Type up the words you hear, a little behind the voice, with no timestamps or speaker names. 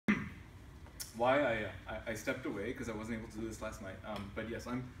why I stepped away, because I wasn't able to do this last night. But yes,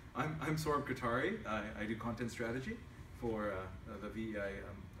 I'm Saurabh Katari. I do content strategy for the VEI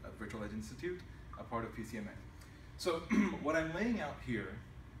Virtual Edge Institute, a part of PCMA. So what I'm laying out here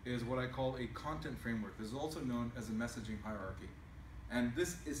is what I call a content framework. This is also known as a messaging hierarchy. And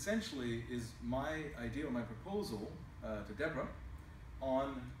this essentially is my idea, or my proposal to Deborah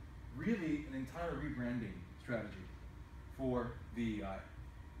on really an entire rebranding strategy for VEI.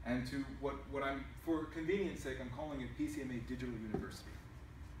 And to what I'm, for convenience sake, I'm calling it PCMA Digital University.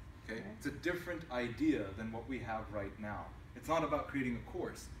 Okay? It's a different idea than what we have right now. It's not about creating a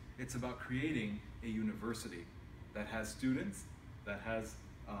course. It's about creating a university that has students, that has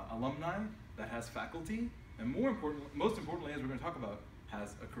alumni, that has faculty, and most importantly, as we're going to talk about,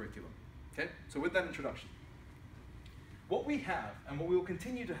 has a curriculum. Okay? So with that introduction, what we have, and what we will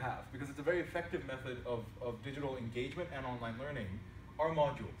continue to have, because it's a very effective method of digital engagement and online learning, are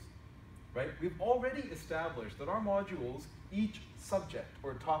modules. Right? We've already established that our modules, each subject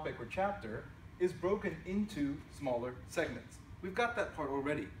or topic or chapter, is broken into smaller segments. We've got that part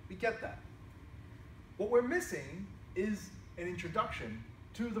already. We get that. What we're missing is an introduction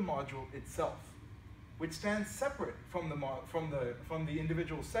to the module itself, which stands separate from the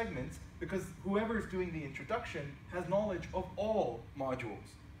individual segments, because whoever is doing the introduction has knowledge of all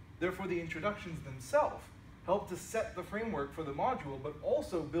modules. Therefore, the introductions themselves help to set the framework for the module, but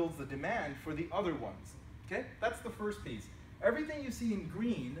also builds the demand for the other ones. Okay? That's the first piece. Everything you see in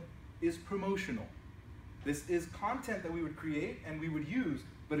green is promotional. This is content that we would create and we would use,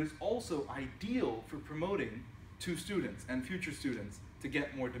 but is also ideal for promoting to students and future students to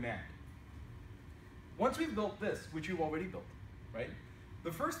get more demand. Once we've built this, which you've already built, right?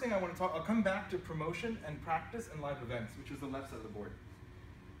 The first thing I want to talk, I'll come back to promotion and practice and live events, which is the left side of the board.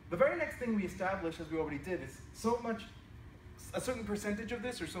 The very next thing we established, as we already did, is a certain percentage of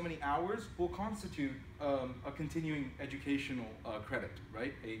this, or so many hours, will constitute a continuing educational credit,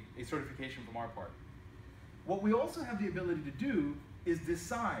 right? A certification from our part. What we also have the ability to do is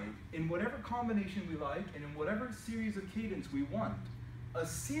decide, in whatever combination we like, and in whatever series of cadence we want, a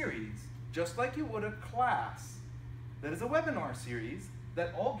series, just like you would a class, that is a webinar series,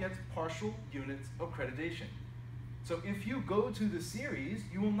 that all gets partial units of accreditation. So if you go to the series,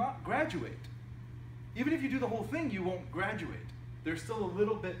 you will not graduate. Even if you do the whole thing, you won't graduate. There's still a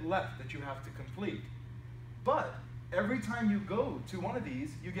little bit left that you have to complete. But every time you go to one of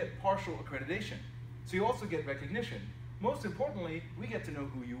these, you get partial accreditation. So you also get recognition. Most importantly, we get to know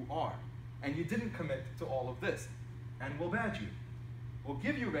who you are. And you didn't commit to all of this. And we'll badge you. We'll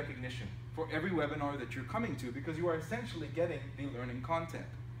give you recognition for every webinar that you're coming to, because you are essentially getting the learning content.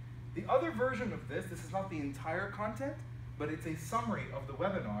 The other version of this is not the entire content, but it's a summary of the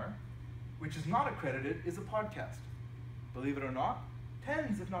webinar, which is not accredited, is a podcast. Believe it or not,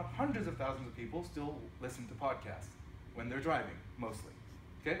 tens, if not hundreds of thousands of people still listen to podcasts when they're driving, mostly,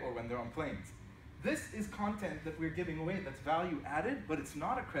 okay, or when they're on planes. This is content that we're giving away that's value added, but it's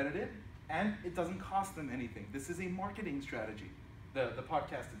not accredited, and it doesn't cost them anything. This is a marketing strategy, the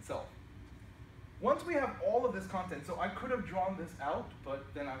podcast itself. Once we have all of this content, so I could have drawn this out, but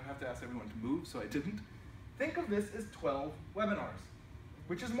then I would have to ask everyone to move, so I didn't. Think of this as 12 webinars,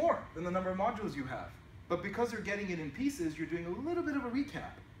 which is more than the number of modules you have. But because you're getting it in pieces, you're doing a little bit of a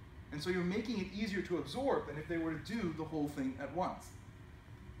recap. And so you're making it easier to absorb than if they were to do the whole thing at once.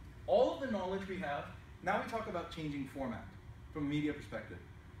 All of the knowledge we have, now we talk about changing format from a media perspective.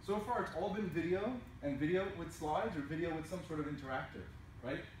 So far it's all been video, and video with slides, or video with some sort of interactive,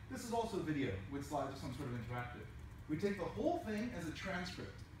 right? This is also video with slides or some sort of interactive. We take the whole thing as a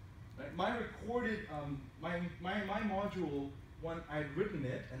transcript. Right? My recorded, my module, when I'd written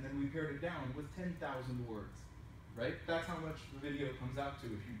it and then we pared it down, was 10,000 words. Right? That's how much the video comes out to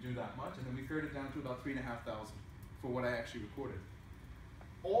if you do that much, and then we pared it down to about 3,500 for what I actually recorded.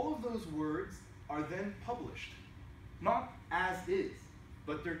 All of those words are then published, not as is,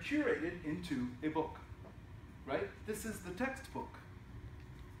 but they're curated into a book. Right? This is the textbook.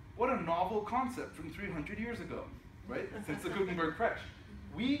 What a novel concept from 300 years ago, right? Since the Gutenberg press.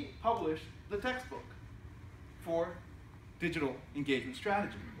 We published the textbook for digital engagement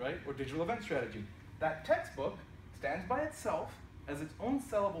strategy, right? Or digital event strategy. That textbook stands by itself as its own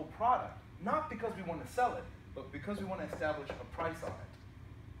sellable product, not because we want to sell it, but because we want to establish a price on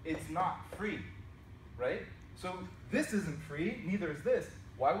it. It's not free, right? So this isn't free, neither is this.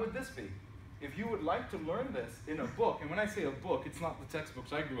 Why would this be? If you would like to learn this in a book, and when I say a book, it's not the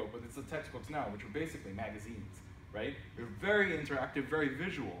textbooks I grew up with, it's the textbooks now, which are basically magazines, right? They're very interactive, very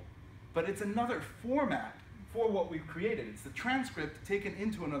visual, but it's another format for what we've created. It's the transcript taken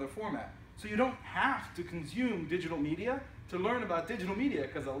into another format. So you don't have to consume digital media to learn about digital media,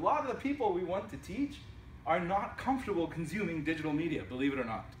 because a lot of the people we want to teach are not comfortable consuming digital media, believe it or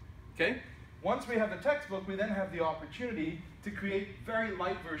not, okay? Once we have the textbook, we then have the opportunity to create very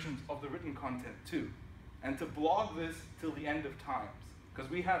light versions of the written content too, and to blog this till the end of times, because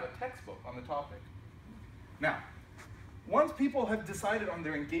we have a textbook on the topic. Now, once people have decided on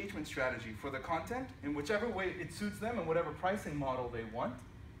their engagement strategy for the content, in whichever way it suits them and whatever pricing model they want,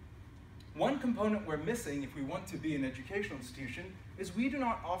 one component we're missing if we want to be an educational institution is we do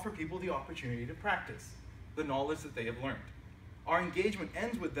not offer people the opportunity to practice the knowledge that they have learned. Our engagement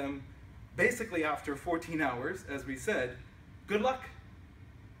ends with them basically after 14 hours, as we said, good luck.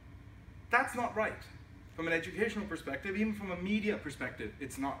 That's not right. From an educational perspective, even from a media perspective,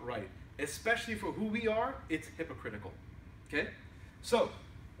 it's not right. Especially for who we are, it's hypocritical, okay? So,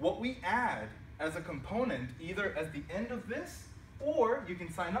 what we add as a component, either as the end of this, or you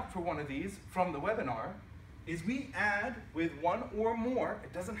can sign up for one of these from the webinar, is we add with one or more,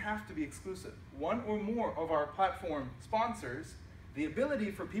 it doesn't have to be exclusive, one or more of our platform sponsors, the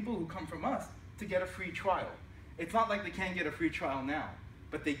ability for people who come from us to get a free trial. It's not like they can't get a free trial now,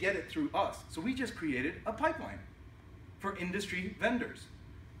 but they get it through us. So we just created a pipeline for industry vendors.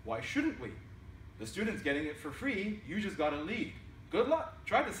 Why shouldn't we? The student's getting it for free, you just got a lead. Good luck,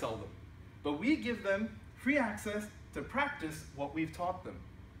 try to sell them. But we give them free access to practice what we've taught them.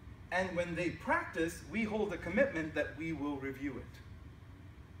 And when they practice, we hold a commitment that we will review it.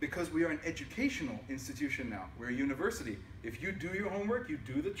 Because we are an educational institution now, we're a university. If you do your homework, you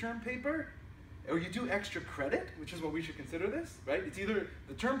do the term paper, or you do extra credit, which is what we should consider this, right? It's either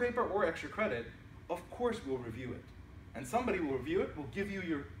the term paper or extra credit, of course we'll review it. And somebody will review it, will give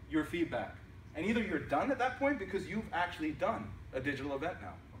you your feedback. And either you're done at that point because you've actually done a digital event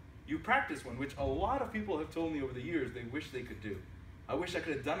now. You practice one, which a lot of people have told me over the years they wish they could do. I wish I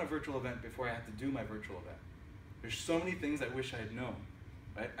could have done a virtual event before I had to do my virtual event. There's so many things I wish I had known,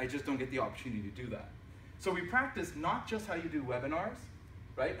 right? I just don't get the opportunity to do that. So we practice not just how you do webinars,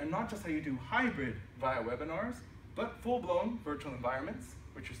 right? And not just how you do hybrid via webinars, but full-blown virtual environments,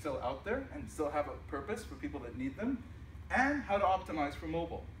 which are still out there and still have a purpose for people that need them, and how to optimize for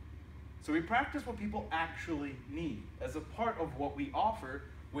mobile. So we practice what people actually need as a part of what we offer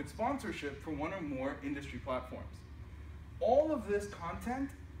with sponsorship for one or more industry platforms. All of this content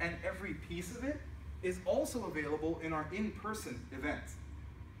and every piece of it is also available in our in-person events.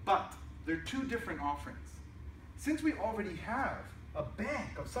 But they're two different offerings. Since we already have a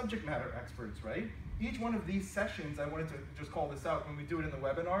bank of subject matter experts, right? Each one of these sessions, I wanted to just call this out when we do it in the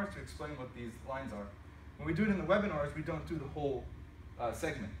webinars to explain what these lines are. When we do it in the webinars, we don't do the whole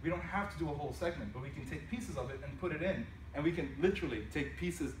segment. We don't have to do a whole segment, but we can take pieces of it and put it in, and we can literally take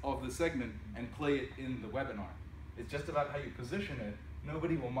pieces of the segment and play it in the webinar. It's just about how you position it.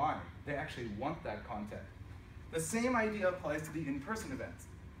 Nobody will mind. They actually want that content. The same idea applies to the in-person events.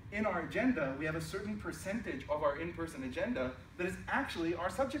 In our agenda, we have a certain percentage of our in-person agenda that is actually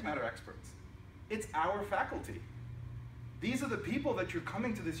our subject matter experts. It's our faculty. These are the people that you're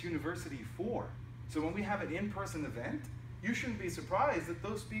coming to this university for. So when we have an in-person event, you shouldn't be surprised that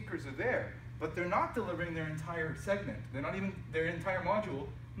those speakers are there, but they're not delivering their entire segment. They're not even their entire module,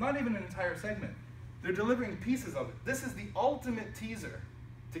 not even an entire segment. They're delivering pieces of it. This is the ultimate teaser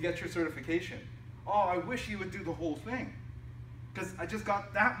to get your certification. Oh, I wish you would do the whole thing, because I just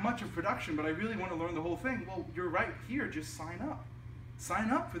got that much of production, but I really want to learn the whole thing. Well, you're right here, just sign up. Sign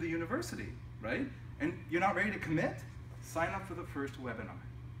up for the university, right? And you're not ready to commit? Sign up for the first webinar.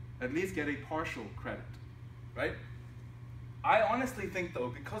 At least get a partial credit, right? I honestly think though,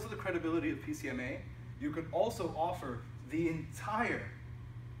 because of the credibility of PCMA, you could also offer the entire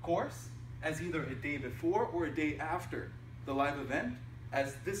course as either a day before or a day after the live event,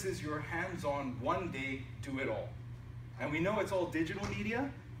 as this is your hands-on one day do it all. And we know it's all digital media,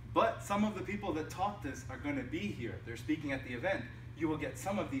 but some of the people that taught this are going to be here. They're speaking at the event. You will get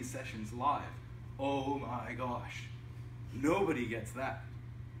some of these sessions live. Oh my gosh, nobody gets that,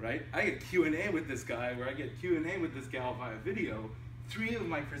 right? I get Q&A with this guy, where I get Q&A with this gal via video. 3 of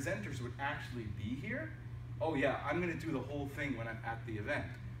my presenters would actually be here. Oh yeah, I'm going to do the whole thing when I'm at the event.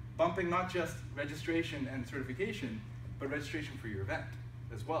 Bumping not just registration and certification, but registration for your event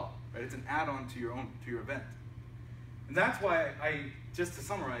as well, right? It's an add-on to your event. And that's why just to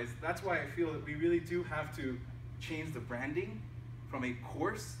summarize, that's why I feel that we really do have to change the branding from a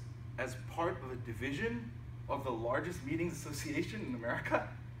course as part of a division of the largest meetings association in America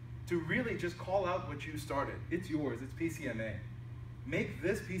to really just call out what you started. It's yours, it's PCMA. Make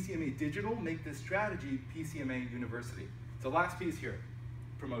this PCMA digital, make this strategy PCMA University. So last piece here,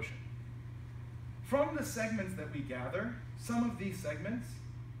 promotion. From the segments that we gather, some of these segments,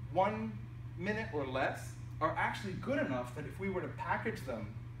 1 minute or less, are actually good enough that if we were to package them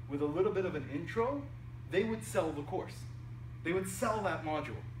with a little bit of an intro, they would sell the course. They would sell that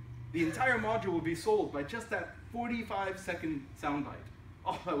module. The entire module would be sold by just that 45-second soundbite.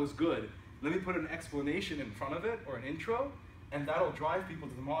 Oh, that was good. Let me put an explanation in front of it, or an intro, and that'll drive people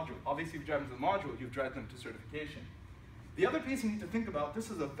to the module. Obviously, if you drive them to the module, you've driven them to certification. The other piece you need to think about, this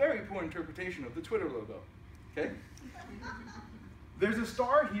is a very poor interpretation of the Twitter logo, okay? There's a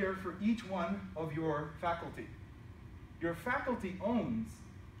star here for each one of your faculty. Your faculty owns,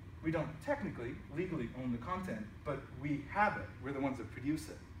 we don't technically, legally own the content, but we have it. We're the ones that produce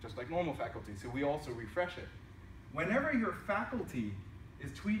it, just like normal faculty, so we also refresh it. Whenever your faculty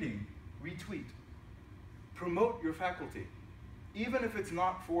is tweeting, retweet. Promote your faculty. Even if it's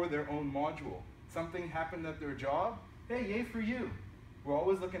not for their own module. Something happened at their job, hey, yay for you. We're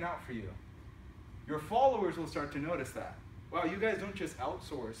always looking out for you. Your followers will start to notice that. Wow, you guys don't just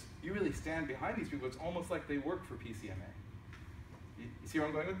outsource, you really stand behind these people. It's almost like they work for PCMA. You see where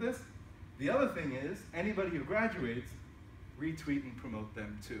I'm going with this? The other thing is, anybody who graduates, retweet and promote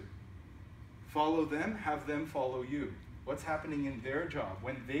them too. Follow them, have them follow you. What's happening in their job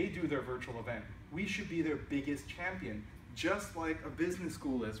when they do their virtual event? We should be their biggest champion, just like a business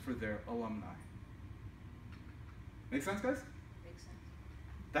school is for their alumni. Make sense, guys? Makes sense.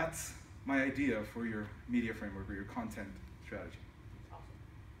 That's my idea for your media framework or your content strategy.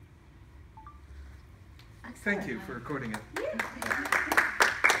 Awesome. Thank you for recording it. Yeah.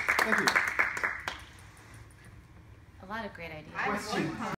 Thank you. A lot of great ideas. Question.